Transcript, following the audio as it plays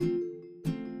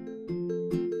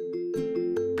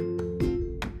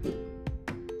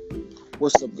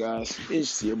What's up, guys?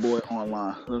 It's your boy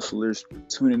Online Hustlers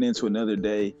tuning into another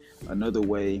day, another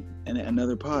way, and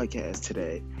another podcast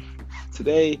today.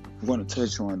 Today, we're going to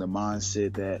touch on the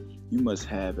mindset that you must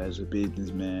have as a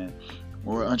businessman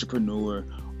or entrepreneur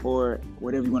or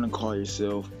whatever you want to call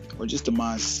yourself, or just the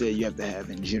mindset you have to have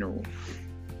in general.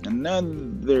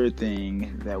 Another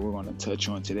thing that we're going to touch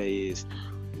on today is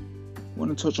we're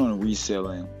going to touch on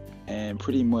reselling and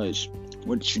pretty much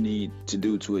what you need to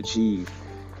do to achieve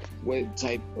what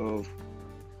type of,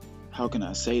 how can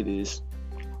I say this,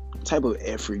 type of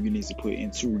effort you need to put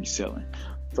into reselling.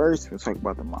 First, we'll talk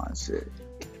about the mindset.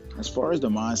 As far as the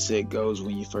mindset goes,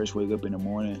 when you first wake up in the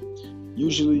morning,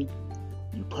 usually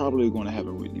you're probably going to have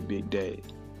a really big day.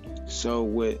 So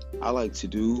what I like to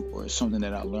do, or something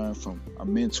that I learned from a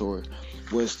mentor,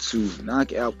 was to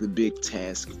knock out the big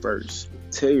task first.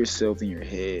 Tell yourself in your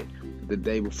head the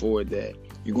day before that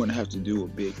you're going to have to do a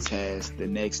big task the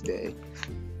next day.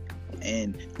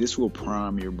 And this will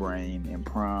prime your brain and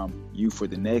prime you for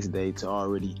the next day to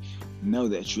already know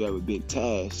that you have a big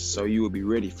task, so you will be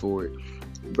ready for it,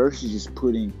 versus just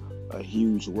putting a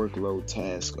huge workload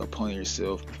task upon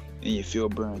yourself and you feel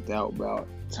burnt out about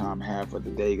the time half of the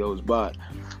day goes by.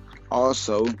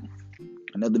 Also,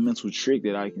 another mental trick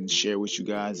that I can share with you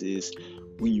guys is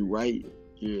when you write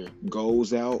your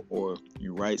goals out, or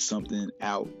you write something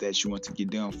out that you want to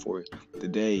get done for the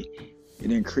day,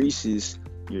 it increases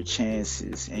your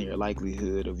chances and your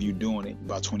likelihood of you doing it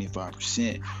by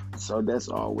 25%. So that's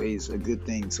always a good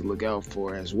thing to look out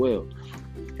for as well.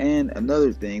 And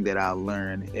another thing that I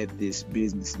learned at this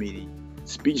business meeting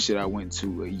speech that I went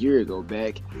to a year ago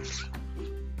back,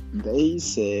 they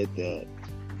said that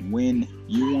when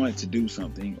you want to do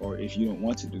something, or if you don't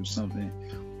want to do something,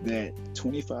 that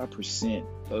 25%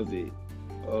 of it,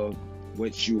 of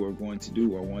what you are going to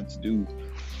do or want to do,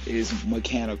 is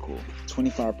mechanical.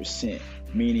 25%,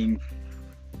 meaning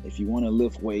if you want to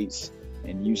lift weights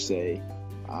and you say,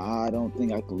 I don't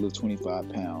think I can lift 25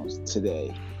 pounds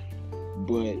today,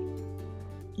 but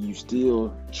you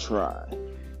still try.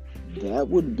 That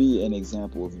would be an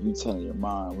example of you telling your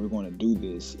mind, we're going to do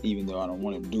this even though I don't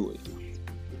want to do it.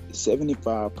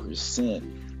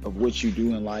 75% of what you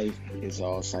do in life is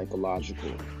all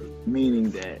psychological, meaning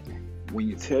that when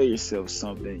you tell yourself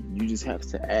something, you just have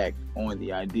to act on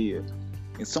the idea.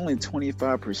 It's only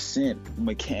 25%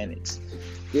 mechanics.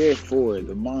 Therefore,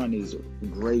 the mind is a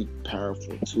great,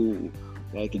 powerful tool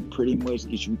that can pretty much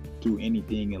get you through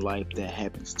anything in life that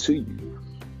happens to you.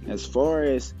 As far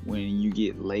as when you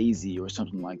get lazy or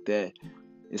something like that,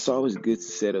 it's always good to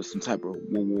set up some type of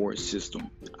reward system.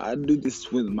 I do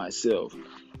this with myself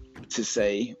to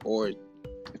say, or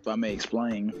if I may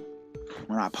explain,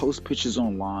 when I post pictures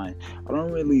online, I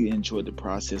don't really enjoy the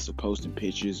process of posting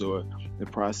pictures, or the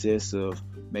process of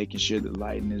making sure the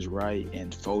lighting is right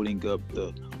and folding up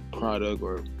the product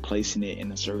or placing it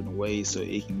in a certain way so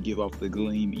it can give off the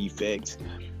gleam effect.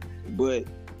 But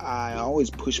I always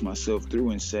push myself through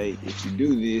and say, if you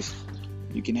do this,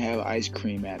 you can have ice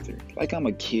cream after, like I'm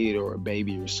a kid or a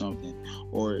baby or something.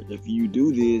 Or if you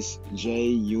do this, Jay,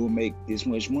 you'll make this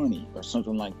much money, or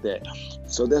something like that.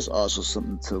 So that's also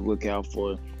something to look out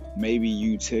for. Maybe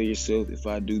you tell yourself, if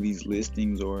I do these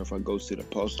listings, or if I go to the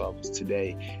post office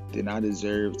today, then I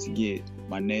deserve to get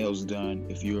my nails done.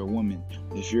 If you're a woman,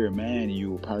 if you're a man,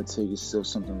 you will probably tell yourself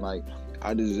something like,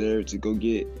 I deserve to go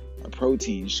get a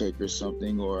protein shake or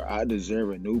something, or I deserve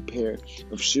a new pair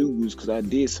of shoes because I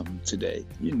did something today.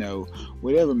 You know,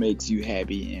 whatever makes you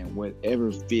happy and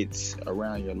whatever fits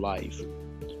around your life.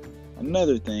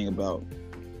 Another thing about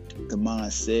the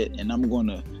mindset, and I'm going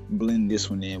to blend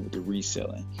this one in with the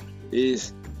reselling,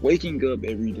 is waking up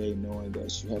every day knowing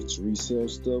that you have to resell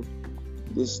stuff.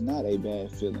 This is not a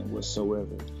bad feeling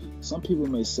whatsoever. Some people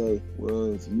may say,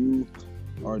 well, if you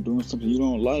are doing something you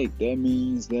don't like, that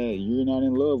means that you're not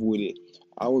in love with it.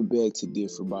 I would beg to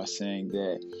differ by saying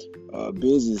that a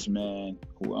businessman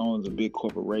who owns a big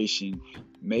corporation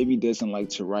maybe doesn't like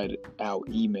to write out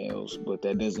emails, but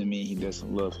that doesn't mean he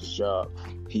doesn't love his job.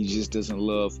 He just doesn't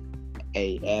love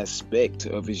a aspect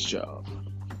of his job.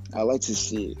 I like to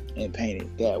see it and paint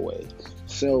it that way.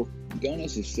 So don't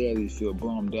necessarily feel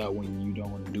bummed out when you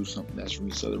don't want to do something that's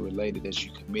reseller related, that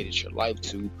you committed your life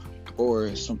to,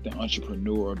 or something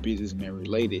entrepreneur or businessman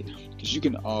related, because you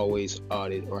can always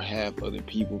audit or have other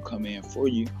people come in for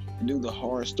you and do the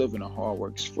hard stuff and the hard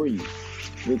works for you.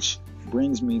 Which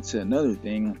brings me to another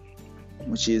thing,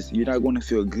 which is you're not going to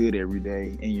feel good every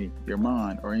day in your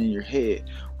mind or in your head,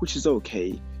 which is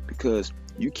okay, because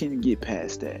you can get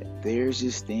past that. There's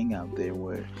this thing out there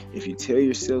where if you tell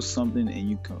yourself something and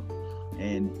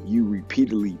you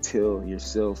repeatedly tell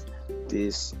yourself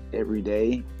this every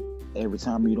day, Every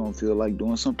time you don't feel like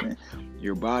doing something,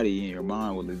 your body and your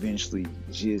mind will eventually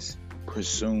just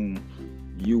presume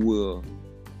you will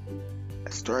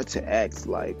start to act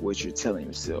like what you're telling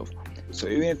yourself. So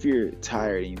even if you're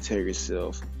tired and you tell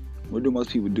yourself, what do most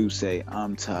people do? Say,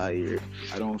 I'm tired,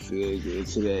 I don't feel good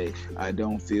today, I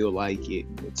don't feel like it.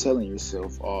 You're telling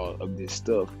yourself all of this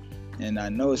stuff. And I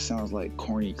know it sounds like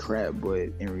corny crap, but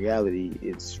in reality,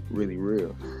 it's really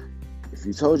real. If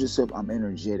you told yourself, I'm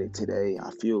energetic today,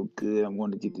 I feel good, I'm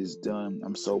going to get this done,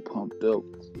 I'm so pumped up,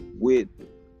 with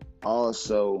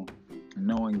also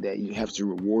knowing that you have to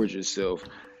reward yourself,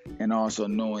 and also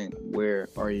knowing where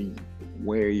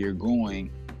you're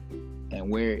going and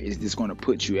where is this going to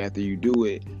put you after you do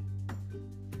it,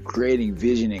 creating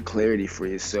vision and clarity for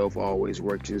yourself always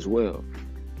works as well.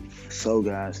 So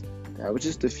guys, that was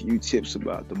just a few tips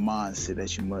about the mindset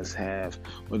that you must have,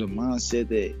 or the mindset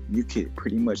that you could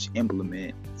pretty much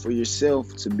implement for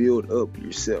yourself to build up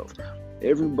yourself.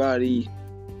 Everybody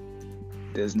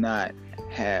does not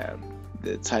have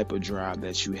the type of drive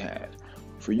that you have.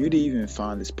 For you to even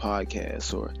find this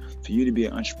podcast, or for you to be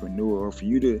an entrepreneur, or for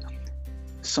you to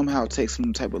somehow take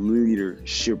some type of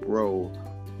leadership role,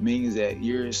 means that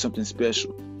you're something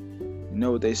special. You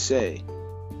know what they say?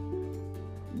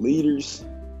 Leaders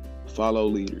follow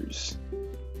leaders,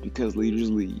 because leaders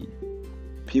lead.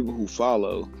 People who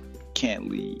follow can't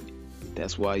lead.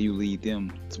 That's why you lead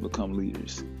them to become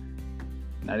leaders.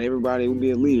 Not everybody will be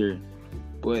a leader,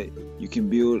 but you can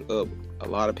build up a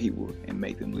lot of people and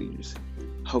make them leaders.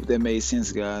 Hope that made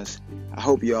sense, guys. I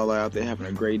hope y'all are out there having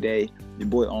a great day. Your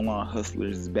boy Online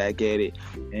Hustlers is back at it,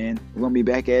 and we're going to be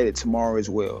back at it tomorrow as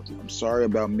well. I'm sorry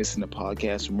about missing the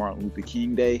podcast for Martin Luther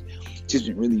King Day. Just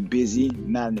been really busy.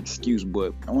 Not an excuse,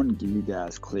 but I want to give you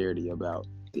guys clarity about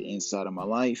the inside of my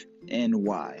life and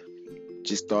why.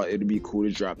 Just thought it would be cool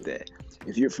to drop that.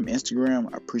 If you're from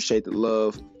Instagram, I appreciate the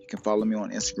love. You can follow me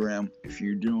on Instagram. If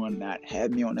you do not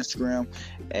have me on Instagram,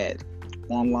 at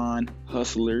Online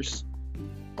Hustlers,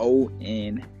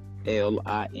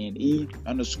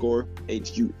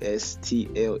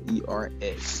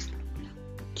 ONLINE_HUSTLERS.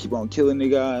 Keep on killing it,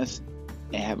 guys,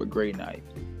 and have a great night.